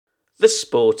The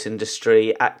Sport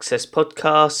Industry Access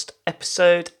Podcast,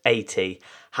 Episode 80.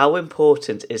 How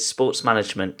important is sports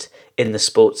management in the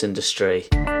sports industry?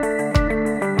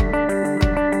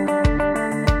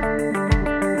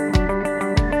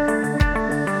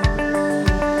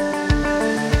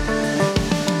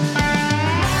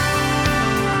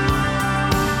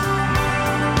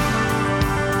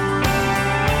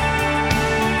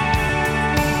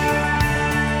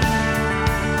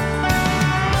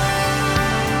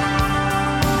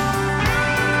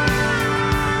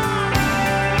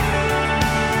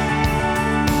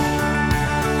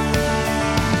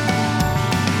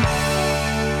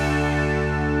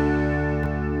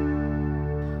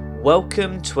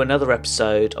 Welcome to another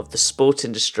episode of the Sport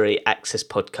Industry Access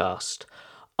Podcast.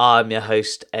 I'm your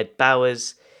host, Ed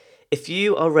Bowers. If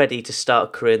you are ready to start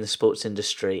a career in the sports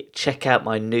industry, check out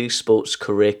my new sports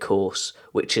career course,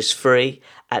 which is free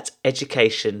at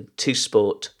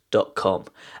education2sport.com,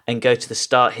 and go to the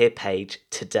Start Here page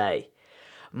today.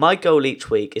 My goal each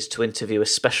week is to interview a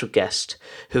special guest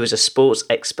who is a sports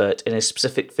expert in a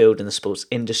specific field in the sports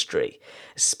industry,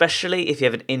 especially if you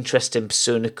have an interest in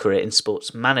pursuing a career in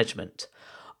sports management.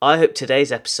 I hope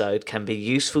today's episode can be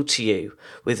useful to you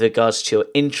with regards to your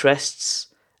interests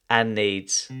and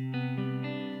needs.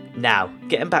 Now,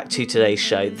 getting back to today's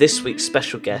show, this week's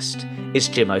special guest is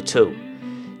Jim O'Toole.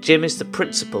 Jim is the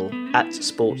principal at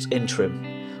Sports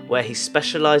Interim, where he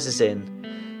specialises in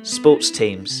sports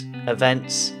teams,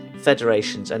 events,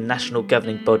 federations and national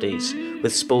governing bodies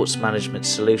with sports management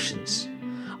solutions.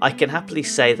 I can happily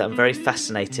say that I'm very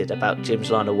fascinated about Jim's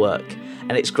line of work,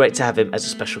 and it's great to have him as a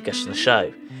special guest on the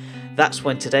show. That's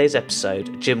when today's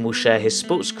episode, Jim will share his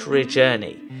sports career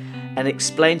journey and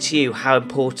explain to you how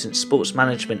important sports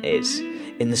management is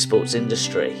in the sports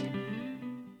industry.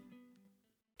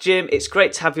 Jim, it's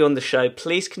great to have you on the show.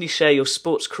 Please, can you share your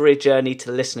sports career journey to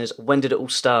the listeners? When did it all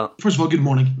start? First of all, good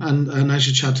morning, and nice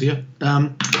to chat to you.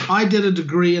 I did a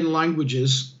degree in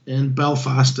languages in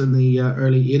Belfast in the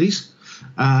early 80s.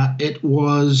 It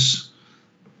was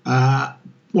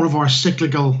one of our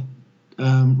cyclical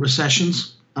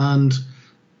recessions, and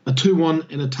a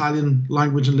 2-1 in Italian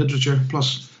language and literature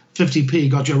plus 50p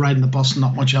got you a ride in the bus and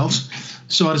not much else.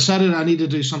 So I decided I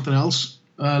needed to do something else,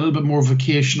 a little bit more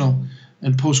vocational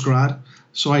in postgrad.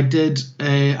 So I did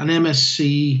an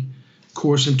MSc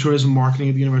course in tourism marketing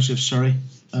at the University of Surrey.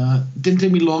 Didn't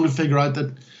take me long to figure out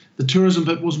that the tourism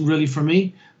bit wasn't really for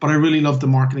me, but I really loved the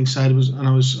marketing side.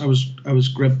 I was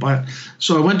gripped by it.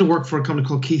 So I went to work for a company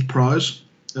called Keith Prowse,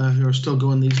 who are still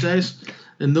going these days.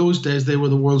 In those days, they were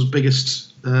the world's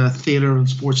biggest theatre and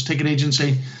sports ticket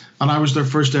agency, and I was their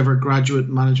first ever graduate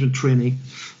management trainee.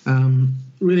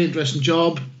 Really interesting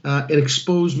job. It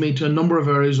exposed me to a number of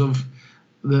areas of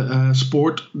the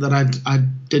sport that I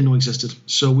didn't know existed.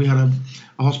 So we had a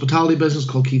hospitality business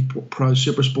called Keith Prowse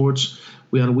Super Sports.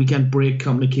 We had a weekend break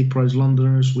company, Keith Prowse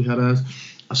Londoners. We had a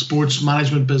sports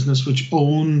management business which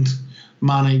owned,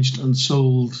 managed and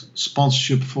sold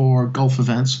sponsorship for golf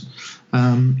events.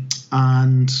 I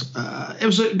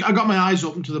got my eyes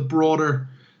open to the broader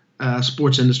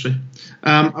sports industry.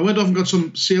 I went off and got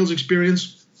some sales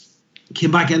experience.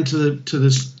 Came back into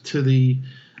the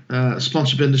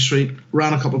sponsorship industry,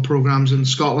 ran a couple of programs in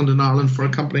Scotland and Ireland for a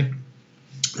company,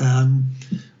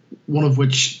 one of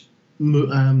which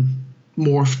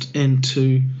morphed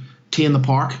into Tea in the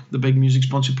Park, the big music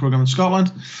sponsorship program in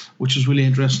Scotland, which is really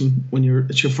interesting when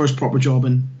it's your first proper job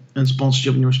in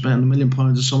sponsorship and you're spending £1 million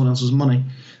of someone else's money.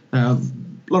 A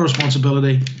lot of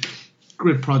responsibility,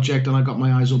 great project, and I got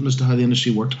my eyes open as to how the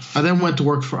industry worked. I then went to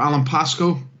work for Alan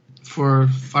Pascoe for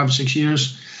 5 or 6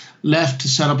 years. Left to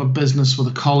set up a business with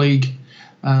a colleague.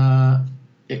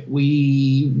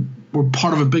 We were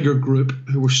part of a bigger group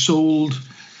who were sold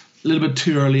a little bit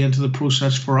too early into the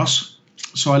process for us.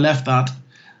 So I left that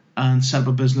and set up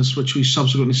a business which we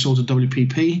subsequently sold to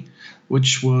WPP,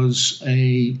 which was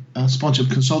a sponsorship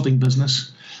consulting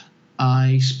business.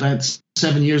 I spent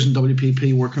 7 years in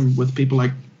WPP working with people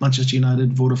like Manchester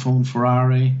United, Vodafone,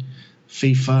 Ferrari,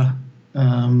 FIFA,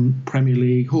 Premier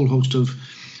League, whole host of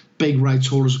big rights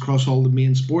holders across all the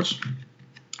main sports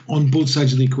on both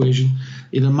sides of the equation,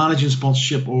 either managing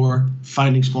sponsorship or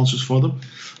finding sponsors for them.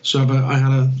 So I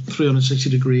had a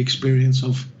 360-degree experience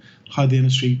of how the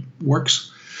industry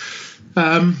works.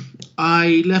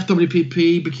 I left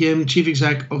WPP, became chief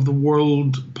exec of the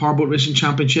World Powerboat Racing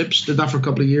Championships, did that for a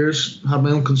couple of years, had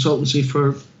my own consultancy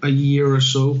for a year or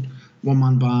so,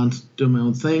 one-man band, doing my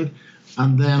own thing,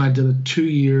 and then I did a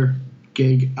 2-year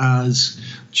gig as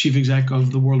chief exec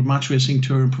of the World Match Racing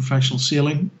Tour and professional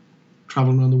sailing,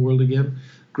 traveling around the world again.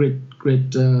 Great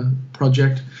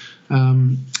project.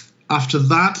 After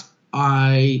that,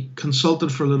 I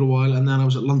consulted for a little while, and then I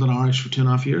was at London Irish for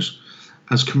 2.5 years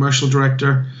as commercial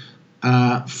director,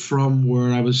 from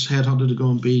where I was headhunted to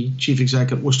go and be chief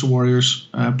exec at Worcester Warriors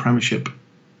Premiership,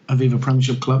 Aviva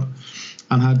Premiership Club,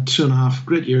 and had 2.5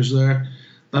 great years there.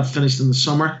 That finished in the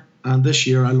summer, and this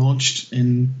year I launched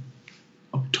in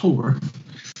October.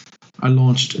 I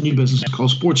launched a new business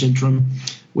called Sports Interim,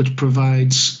 which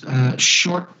provides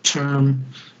short-term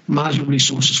management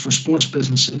resources for sports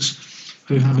businesses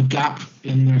who have a gap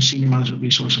in their senior management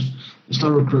resourcing. It's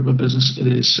not a recruitment business, it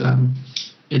is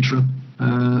interim,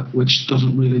 which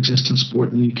doesn't really exist in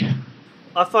sport in the UK.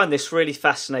 I find this really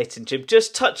fascinating, Jim.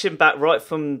 Just touching back right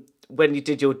from when you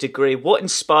did your degree, what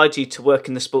inspired you to work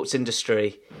in the sports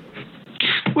industry?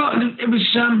 Well, it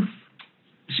was...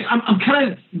 I'm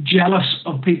kind of jealous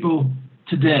of people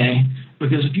today,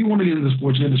 because if you want to get into the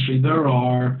sports industry, there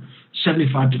are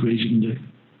 75 degrees you can do.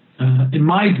 In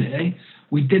my day,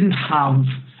 we didn't have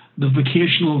the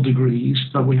vocational degrees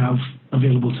that we have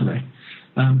available today.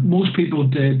 Most people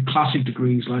did classic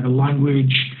degrees like a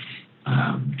language,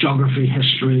 geography,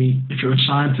 history. If you're a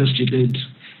scientist, you did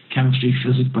chemistry,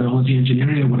 physics, biology,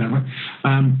 engineering, or whatever.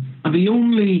 And the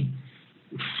only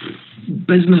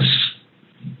business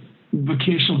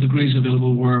vocational degrees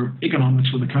available were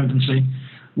economics with accountancy,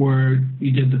 where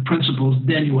you did the principles,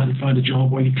 then you went and found a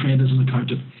job where you trained as an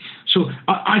accountant. So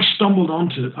I stumbled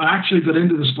onto it. I actually got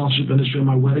into the sponsorship industry on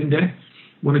my wedding day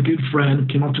when a good friend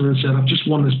came up to me and said, I've just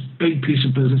won this big piece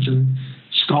of business in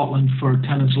Scotland for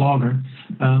Tennent's Lager.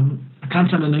 I can't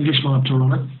send an Englishman up to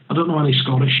run it. I don't know any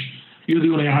Scottish. You're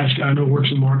the only Irish guy I know who works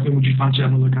in marketing. Would you fancy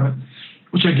having a look at it?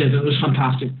 Which I did. It was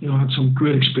fantastic. I had some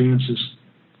great experiences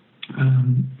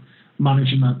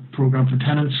managing that program for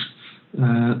Tennent's,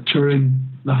 touring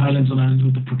the Highlands and Islands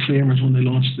with the Proclaimers when they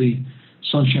launched the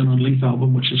Sunshine on Leith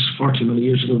album, which is far too many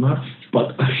years ago now,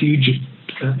 but a huge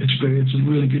experience and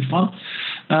really good fun.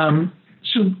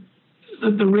 So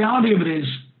the reality of it is,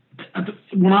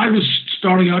 when I was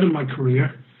starting out in my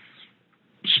career,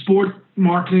 sports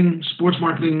marketing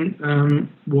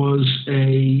was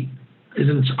in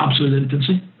its absolute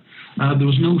infancy. There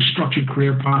was no structured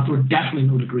career path. There were definitely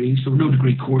no degrees. There were no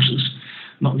degree courses,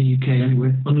 not in the UK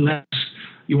anyway, unless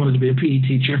you wanted to be a PE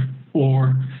teacher,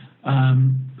 or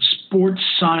sports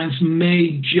science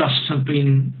may just have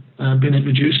been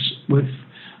introduced with,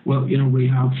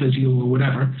 rehab, physio, or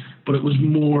whatever, but it was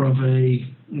more of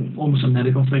almost a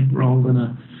medical thing rather than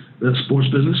a sports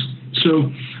business.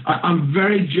 So I'm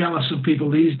very jealous of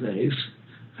people these days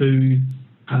who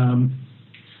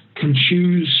can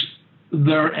choose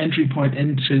their entry point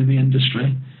into the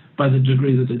industry by the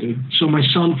degree that they do. So my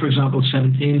son, for example,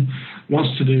 17,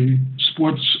 wants to do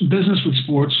business with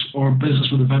sports or business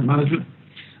with event management.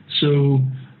 So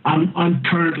I'm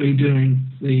currently doing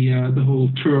the whole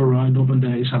tour around open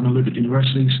days, having a look at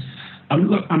universities. I'm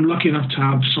lucky enough to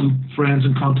have some friends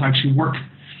and contacts who work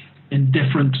in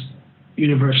different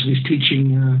universities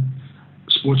teaching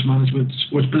sports management,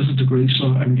 sports business degrees,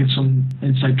 so I can get some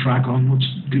inside track on what's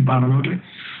good, bad, and ugly.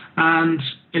 And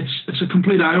it's a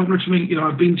complete eye-opener to me.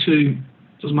 I've been to,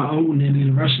 doesn't my own name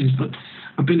universities, but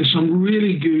I've been to some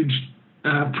really good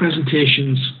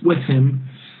presentations with him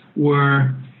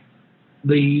where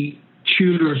the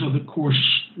tutors or the course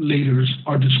leaders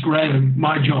are describing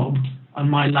my job and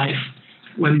my life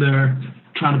when they're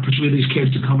trying to persuade these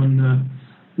kids to come and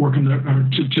work in or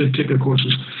to take their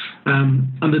courses.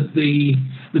 And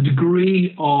the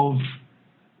degree of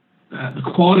the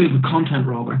quality of the content,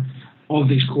 rather, of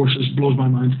these courses blows my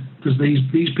mind, because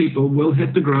these people will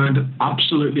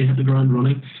absolutely hit the ground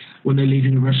running when they leave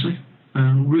university,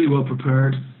 really well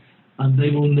prepared, and they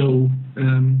will know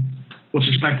what's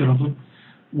expected of them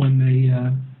when they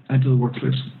enter the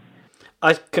workplace.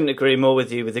 I couldn't agree more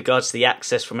with you with regards to the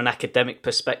access from an academic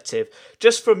perspective.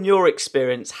 Just from your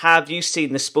experience, have you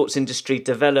seen the sports industry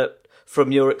develop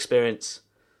from your experience?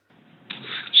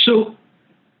 So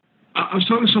I was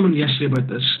talking to someone yesterday about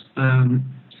this.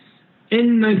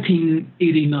 In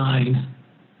 1989,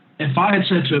 if I had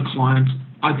said to a client,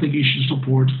 I think you should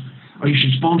support or you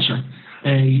should sponsor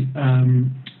a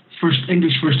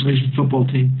English First Division football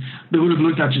team, they would have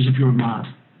looked at you as if you were mad,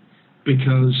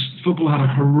 because football had a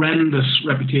horrendous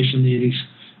reputation in the 80s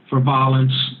for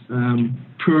violence,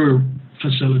 poor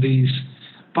facilities,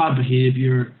 bad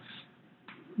behaviour,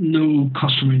 no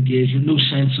customer engagement, no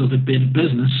sense of it being a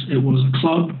business. It was a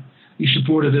club, you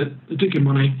supported it, it took your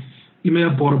money. You may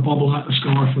have bought a bubble hat, a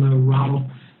scarf, and a rattle,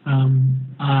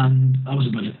 and that was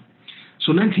about it.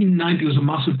 So 1990 was a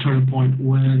massive turning point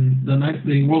when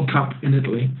the World Cup in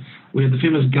Italy, we had the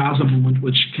famous Gaza moment,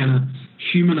 which kind of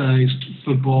humanised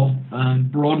football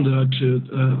and broadened it out to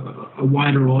a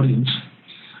wider audience.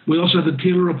 We also had the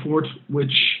Taylor Report,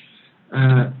 which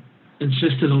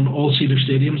insisted on all-seater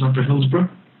stadiums after Hillsborough,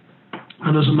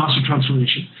 and there's a massive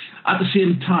transformation. At the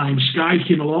same time, Sky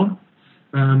came along,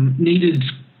 needed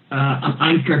an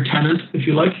anchor tenant, if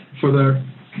you like, for their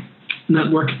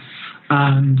network,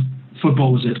 and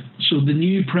football was it. So the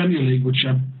new Premier League, which,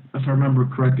 if I remember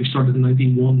correctly, started in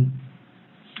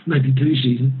 91-92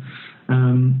 season,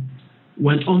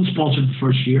 went unsponsored the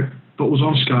first year, but was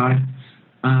on Sky,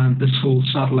 and this whole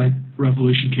satellite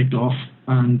revolution kicked off,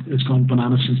 and it's gone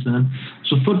bananas since then.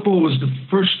 So football was the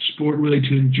first sport really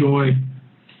to enjoy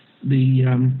the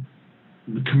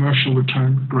commercial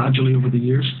return gradually over the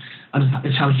years, and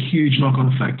it's had a huge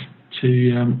knock-on effect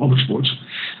to other sports.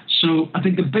 So I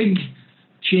think the big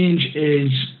change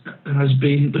has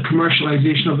been the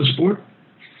commercialization of the sport.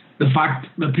 The fact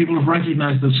that people have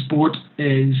recognized that sport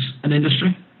is an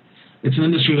industry. It's an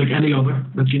industry like any other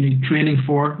that you need training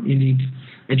for, you need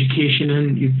education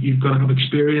in, you've got to have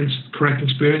experience, correct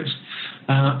experience.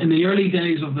 In the early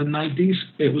days of the 90s,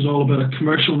 it was all about a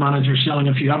commercial manager selling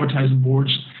a few advertising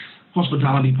boards,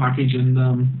 hospitality package, and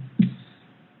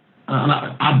an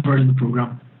advert in the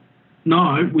program.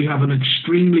 Now we have an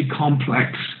extremely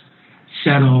complex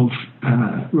set of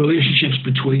relationships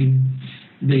between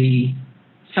the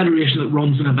federation that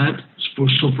runs an event,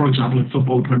 so for example in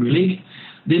football, the Premier League,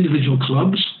 the individual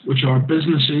clubs, which are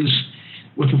businesses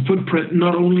with a footprint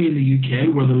not only in the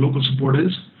UK, where the local support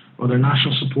is, or their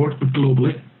national support, but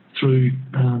globally through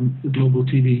the global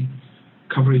TV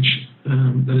coverage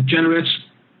that it generates.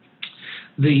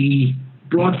 The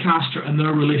broadcaster and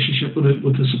their relationship with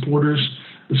the supporters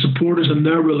and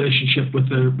their relationship with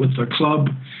their club,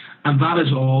 and that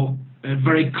is all a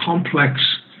very complex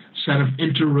set of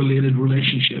interrelated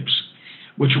relationships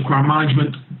which require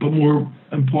management, but more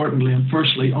importantly and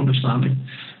firstly, understanding.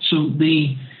 So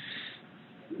the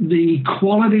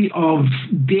quality of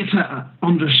data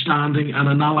understanding and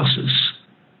analysis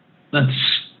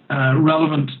that's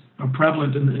relevant or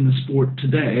prevalent in the sport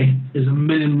today is a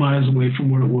million miles away from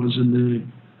where it was in the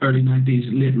early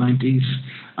 90s, late 90s.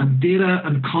 And data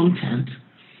and content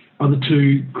are the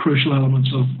two crucial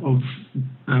elements of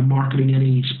marketing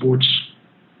any sports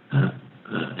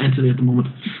entity at the moment.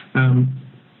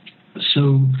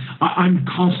 So I'm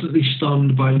constantly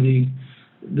stunned by the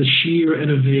sheer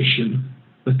innovation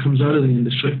that comes out of the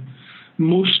industry,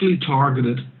 mostly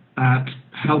targeted at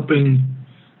helping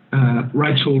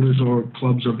rights holders or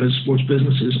clubs or sports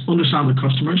businesses understand their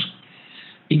customers,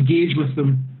 engage with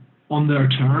them on their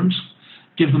terms,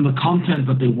 give them the content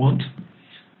that they want,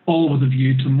 all with a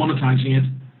view to monetizing it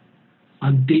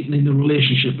and deepening the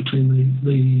relationship between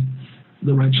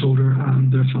the rights holder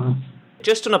and their fan.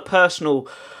 Just on a personal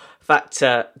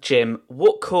factor, Jim,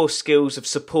 what core skills have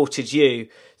supported you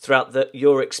throughout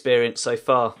your experience so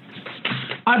far?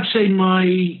 I'd say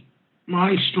my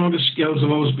strongest skills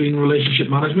have always been relationship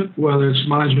management, whether it's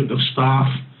management of staff,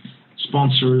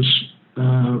 sponsors,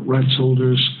 rights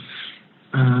holders.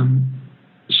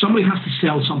 Somebody has to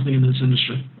sell something in this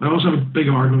industry. I also have a big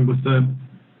argument with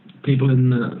people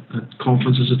in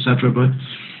conferences, etc., about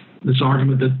this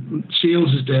argument that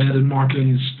sales is dead and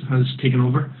marketing has taken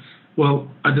over. Well,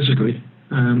 I disagree.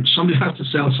 Somebody has to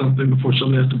sell something before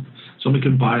somebody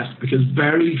can buy it, because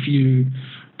very few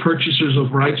purchasers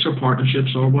of rights or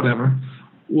partnerships or whatever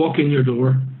walk in your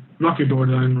door, knock your door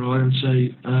down rather, and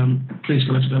say, please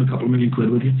can I spend a couple of million quid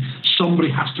with you?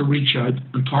 Somebody has to reach out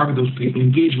and target those people,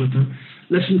 engage with them,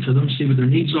 listen to them, see what their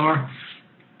needs are,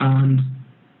 and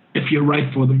if you're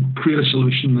right for them, create a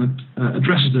solution that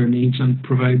addresses their needs and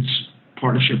provides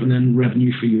partnership and then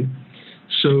revenue for you.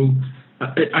 So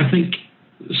I think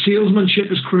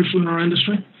salesmanship is crucial in our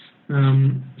industry.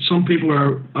 Some people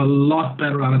are a lot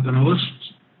better at it than others.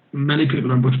 Many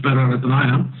people are much better at it than I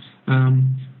am.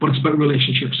 But it's about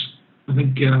relationships. I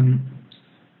think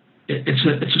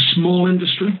it's a small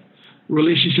industry.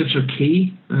 Relationships are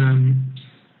key.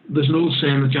 There's an old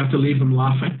saying that you have to leave them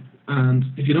laughing. And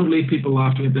if you don't leave people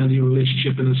laughing at the end of your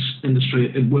relationship in this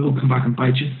industry, it will come back and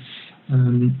bite you.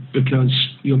 Because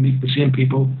you'll meet the same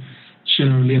people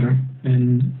sooner or later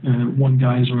in one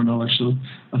guise or another. So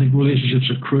I think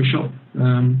relationships are crucial.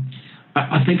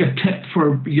 I think a tip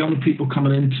for young people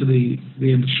coming into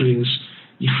the industry is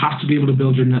you have to be able to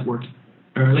build your network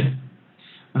early.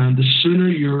 And the sooner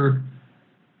you're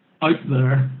out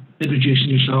there introducing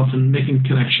yourself and making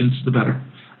connections, the better.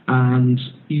 And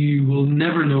you will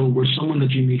never know where someone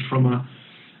that you meet from a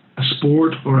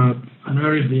sport or an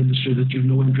area of the industry that you've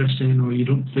no interest in, or you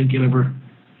don't think you'll ever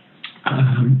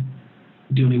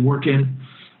do any work in.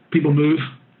 People move,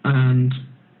 and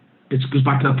it goes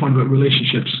back to that point about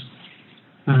relationships.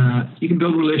 You can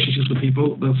build relationships with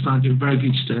people. They'll stand you in very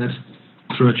good stead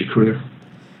throughout your career.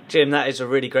 Jim, that is a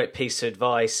really great piece of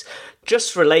advice.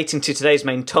 Just relating to today's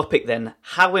main topic then,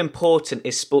 how important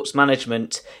is sports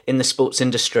management in the sports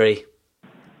industry?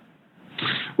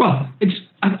 Well,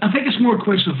 I think it's more a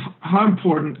question of how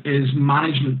important is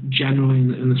management generally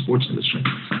in the sports industry.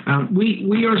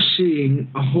 We are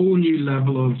seeing a whole new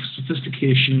level of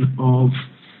sophistication of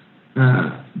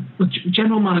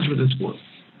general management in sport.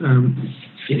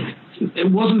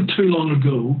 It wasn't too long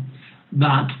ago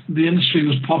that the industry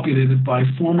was populated by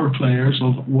former players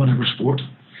of whatever sport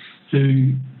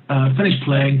who finished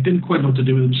playing, didn't quite know what to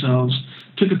do with themselves,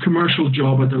 took a commercial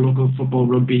job at their local football,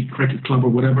 rugby, cricket club or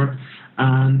whatever,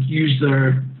 and used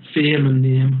their fame and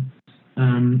name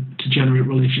to generate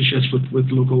relationships with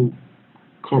local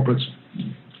corporates.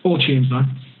 All changed now.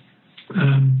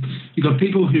 You've got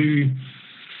people who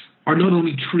are not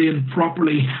only trained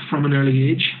properly from an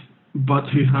early age, but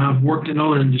who have worked in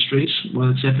other industries,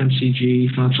 whether it's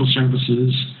FMCG, financial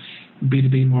services,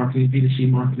 B2B marketing, B2C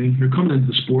marketing, who are coming into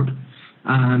the sport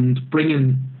and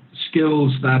bringing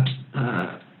skills that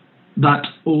that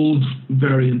old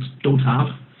variant don't have.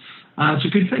 It's a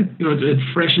good thing. It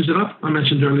freshens it up. I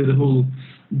mentioned earlier the whole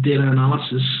data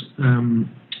analysis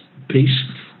piece.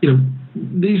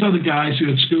 These are the guys who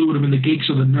at school would have been the geeks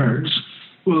or the nerds.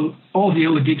 Well, all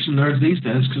hail the geeks and nerds these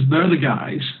days, because they're the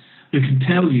guys who can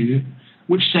tell you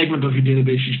which segment of your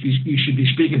database you should be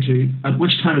speaking to at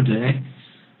which time of day,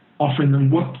 offering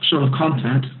them what sort of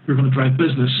content you're going to drive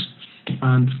business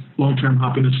and long-term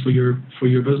happiness for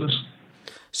your business.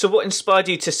 So what inspired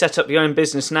you to set up your own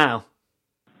business now?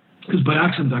 It was by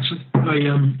accident, actually.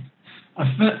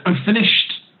 I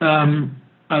finished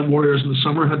at Warriors in the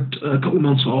summer, had a couple of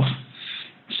months off.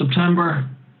 September,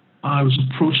 I was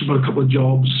approached about a couple of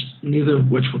jobs, neither of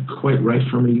which were quite right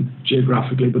for me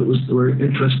geographically, but they were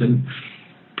interesting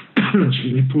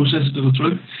processes to go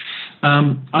through.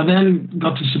 I then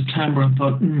got to September and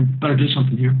thought, better do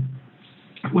something here.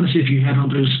 I want to see a few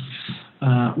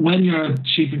headhunters. When you're at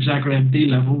chief exec or MD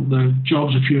level, the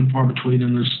jobs are few and far between,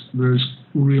 and there's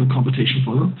real competition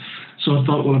for them. So I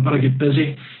thought, well, I better get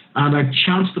busy. And I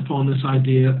chanced upon this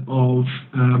idea of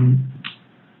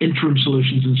interim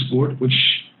solutions in sport, which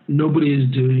nobody is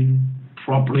doing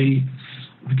properly,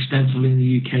 extensively in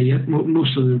the UK yet.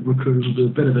 Most of the recruiters will do a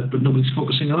bit of it, but nobody's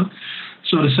focusing on it.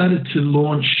 So I decided to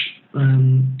launch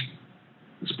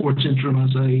Sports Interim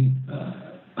as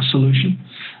a solution.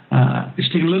 It's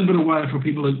taken a little bit of a while for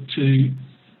people to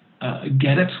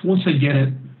get it. Once they get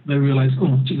it, they realize,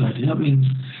 oh, that's a good idea. That means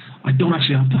I don't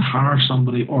actually have to hire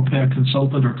somebody or pay a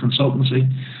consultant or consultancy.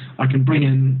 I can bring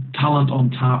in talent on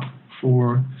tap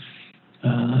for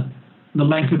the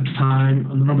length of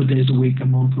time and the number of days a week, a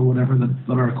month, or whatever that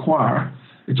I require.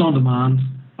 It's on demand.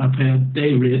 I pay a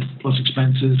day rate plus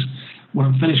expenses. When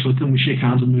I'm finished with them, we shake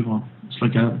hands and move on. It's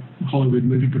like a Hollywood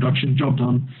movie production, job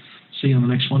done. See you on the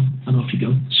next one, and off you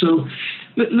go. So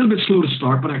a little bit slow to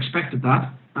start, but I expected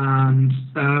that. And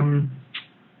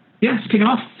it's kicking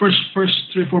off. First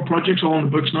 3 or 4 projects all in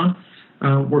the books now.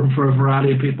 Working for a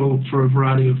variety of people for a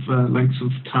variety of lengths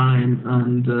of time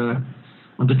and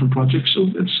on different projects. So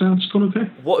it's going okay.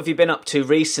 What have you been up to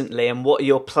recently, and what are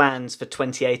your plans for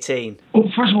 2018? Well,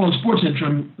 first of all, Sports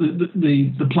Interim,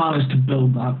 the plan is to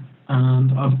build that,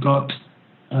 and I've got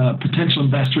potential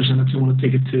investors in it who want to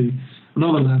take it to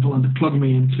another level and to plug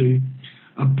me into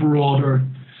a broader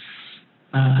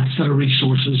set of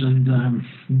resources and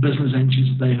business engines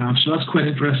that they have. So that's quite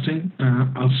interesting.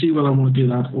 I'll see whether I want to do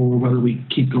that or whether we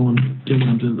keep going doing what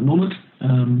I'm doing at the moment.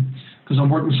 Because I'm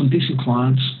working with some decent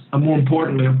clients, and more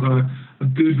importantly, I've got a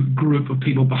good group of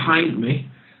people behind me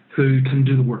who can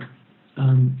do the work.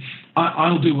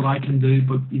 I'll do what I can do,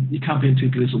 but you can't be in 2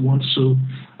 places at once. So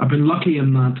I've been lucky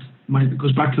in that it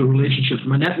goes back to the relationships.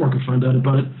 My network have found out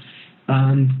about it,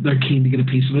 and they're keen to get a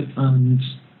piece of it. And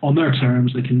on their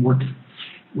terms, they can work,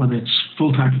 whether it's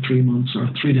full time for 3 months or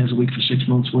 3 days a week for 6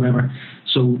 months, whatever.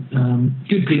 So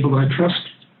good people that I trust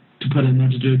to put in there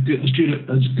to do as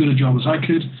good a job as I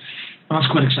could. That's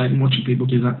quite exciting watching people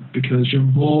do that, because you're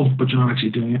involved but you're not actually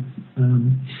doing it.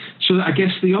 So I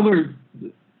guess the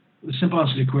simple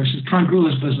answer to your question is try and grow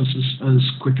this business as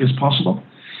quickly as possible.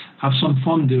 Have some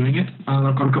fun doing it. And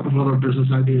I've got a couple of other business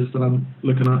ideas that I'm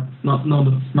looking at,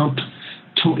 not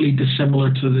totally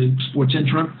dissimilar to the Sports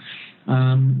Interim.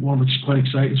 One which is quite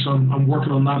exciting. So I'm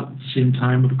working on that at the same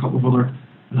time with a couple of other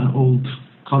old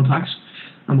contacts.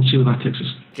 And we'll see where that takes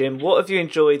us. Jim, what have you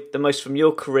enjoyed the most from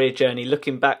your career journey,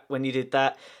 looking back when you did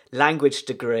that language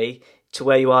degree to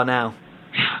where you are now?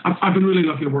 I've been really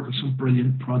lucky to work on some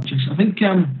brilliant projects. I think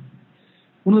one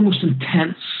of the most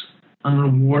intense and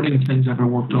rewarding things I ever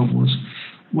worked on was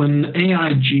when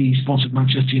AIG sponsored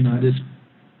Manchester United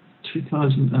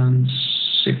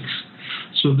 2006.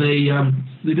 So they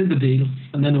did the deal,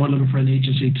 and then they were looking for an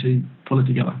agency to pull it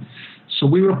together. So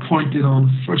we were appointed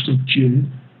on 1st of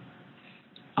June,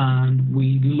 and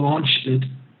we launched it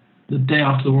the day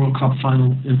after the World Cup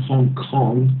final in Hong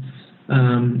Kong,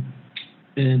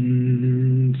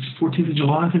 in 14th of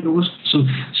July, I think it was. So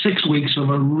 6 weeks of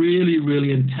a really,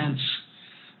 really intense,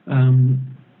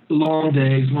 long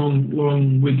days,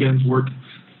 long weekends work.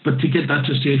 But to get that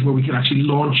to a stage where we could actually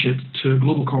launch it to a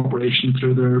global corporation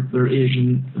through their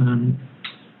Asian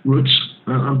roots,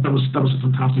 that was a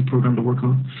fantastic program to work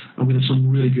on, and we did some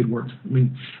really good work. I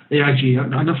mean, AIG,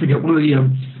 I never forget one of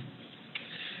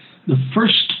the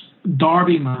first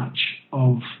derby match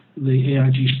of the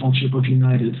AIG sponsorship of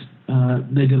United.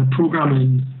 They did a program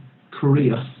in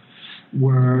Korea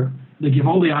where they give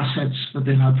all the assets that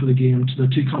they had for the game to the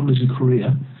two companies in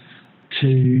Korea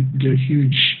to do a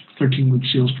huge 13-week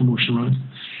sales promotion round.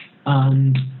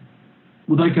 And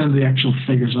without getting the actual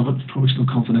figures of it, it's probably still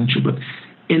confidential, but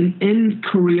in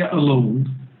Korea alone,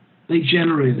 they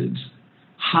generated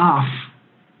half,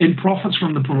 in profits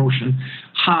from the promotion,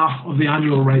 half of the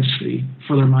annual rights fee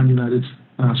for their Man United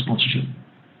sponsorship.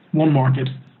 One market,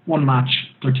 one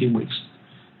match, 13 weeks.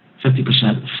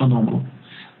 50%, phenomenal.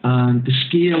 And the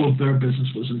scale of their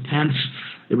business was intense.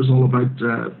 It was all about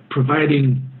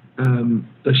providing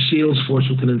their sales force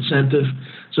with an incentive.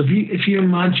 So if you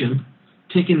imagine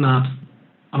taking that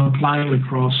and applying it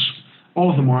across all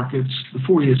of the markets, the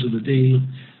 4 years of the deal,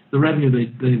 the revenue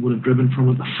they would have driven from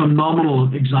it, a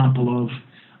phenomenal example of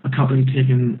a company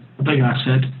taking a big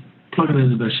asset, plugging it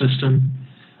into their system,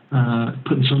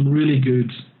 putting some really good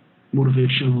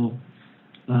motivational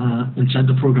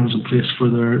incentive programs in place for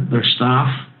their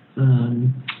staff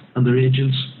and their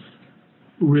agents.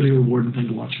 Really rewarding thing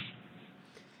to watch.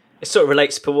 It sort of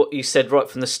relates to what you said right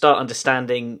from the start,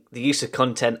 understanding the use of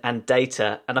content and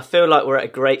data. And I feel like we're at a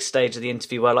great stage of the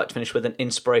interview where I'd like to finish with an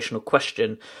inspirational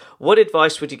question. What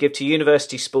advice would you give to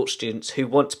university sports students who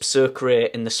want to pursue a career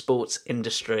in the sports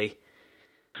industry?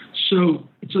 So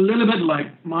it's a little bit like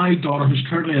my daughter, who's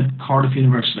currently at Cardiff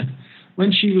University.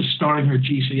 When she was starting her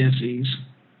GCSEs,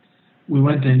 we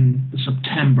went in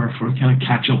September for a kind of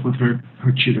catch up with her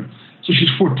tutor. So she's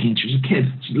 14, she's a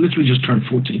kid, she literally just turned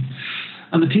 14.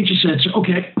 And the teacher said,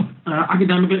 okay,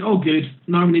 academically, oh good,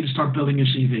 now we need to start building your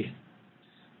CV.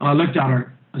 And I looked at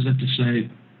her as if to say,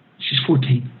 she's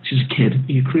 14, she's a kid,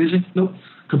 are you crazy? Nope,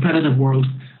 competitive world,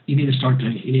 you need to start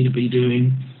doing it. You need to be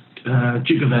doing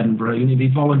Duke of Edinburgh, you need to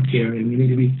be volunteering, you need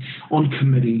to be on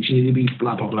committees, you need to be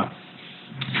blah, blah, blah.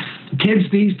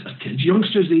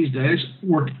 Youngsters these days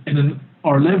work live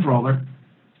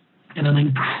in an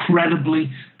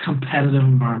incredibly competitive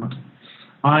environment.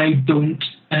 I don't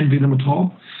envy them at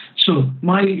all. So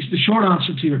the short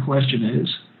answer to your question is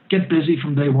get busy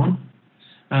from day one.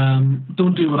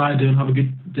 Don't do what I do and have a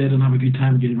good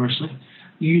time at university.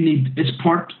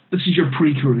 This is your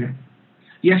pre-career.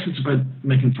 Yes, it's about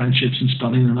making friendships and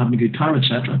studying and having a good time,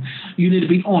 etc. You need to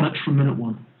be on it from minute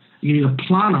one. You need to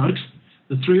plan out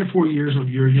the 3 or 4 years of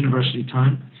your university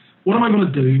time. What am I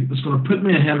going to do that's going to put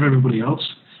me ahead of everybody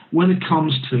else when it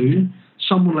comes to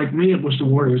someone like me at Worcester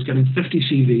Warriors getting 50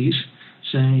 CVs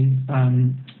saying,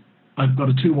 I've got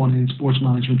a 2-1 in sports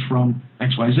management from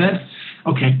XYZ.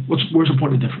 Okay, where's the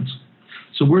point of difference?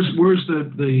 So where's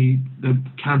the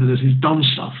candidate who's done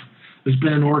stuff, who's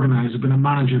been an organizer, been a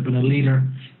manager, been a leader,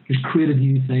 who's created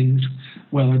new things,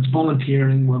 whether it's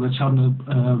volunteering, whether it's having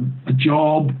a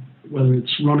job, whether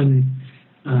it's running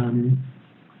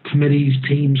committees,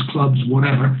 teams, clubs,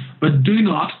 whatever. But do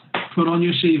not put on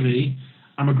your CV,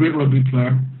 I'm a great rugby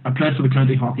player, I played for the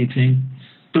county hockey team.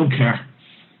 Don't care.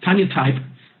 Can you type?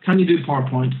 Can you do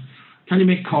PowerPoint? Can you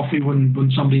make coffee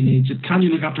when somebody needs it? Can you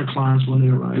look after clients when they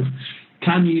arrive?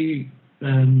 Can you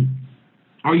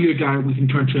are you a guy we can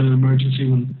turn to in an emergency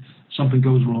when something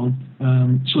goes wrong?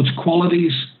 So it's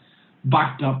qualities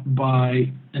backed up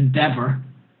by endeavour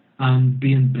and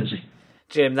being busy.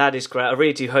 Jim, that is great. I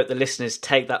really do hope the listeners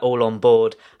take that all on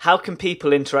board. How can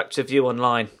people interact with you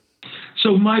online?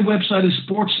 So my website is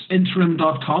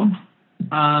sportsinterim.com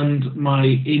and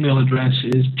my email address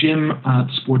is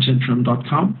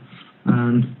jim@sportsinterim.com,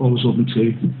 and always open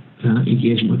to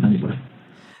engaging with anybody.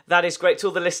 That is great. To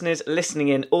all the listeners listening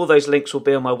in, all those links will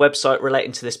be on my website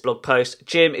relating to this blog post.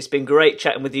 Jim, it's been great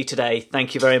chatting with you today.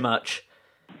 Thank you very much.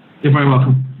 You're very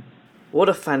welcome. What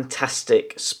a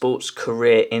fantastic sports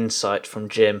career insight from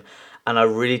Jim, and I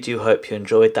really do hope you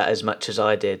enjoyed that as much as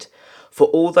I did. For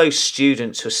all those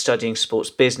students who are studying sports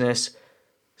business,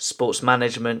 sports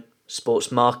management,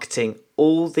 sports marketing,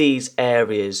 all these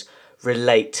areas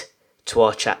relate to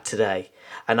our chat today.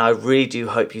 And I really do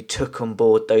hope you took on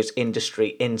board those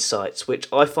industry insights, which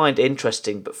I find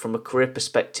interesting, but from a career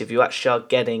perspective, you actually are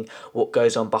getting what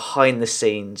goes on behind the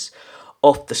scenes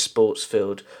off the sports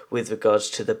field with regards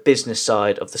to the business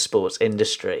side of the sports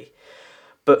industry.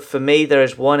 But for me, there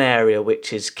is one area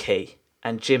which is key,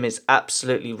 and Jim is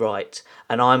absolutely right,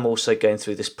 and I'm also going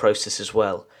through this process as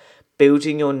well.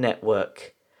 Building your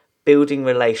network, building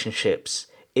relationships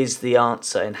is the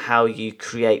answer in how you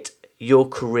create your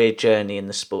career journey in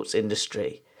the sports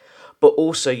industry. But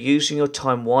also using your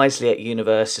time wisely at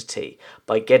university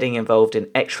by getting involved in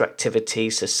extra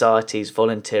activities, societies,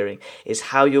 volunteering is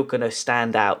how you're going to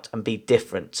stand out and be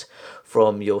different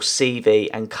from your CV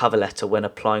and cover letter when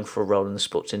applying for a role in the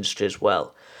sports industry as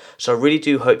well. So I really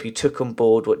do hope you took on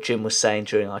board what Jim was saying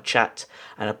during our chat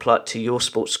and apply it to your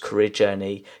sports career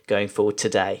journey going forward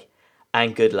today.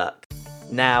 And good luck.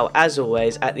 Now, as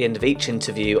always, at the end of each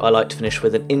interview, I like to finish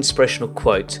with an inspirational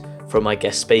quote from my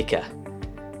guest speaker.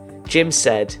 Jim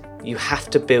said, "You have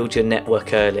to build your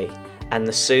network early, and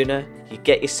the sooner you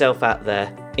get yourself out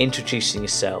there, introducing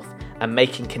yourself and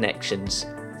making connections,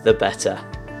 the better."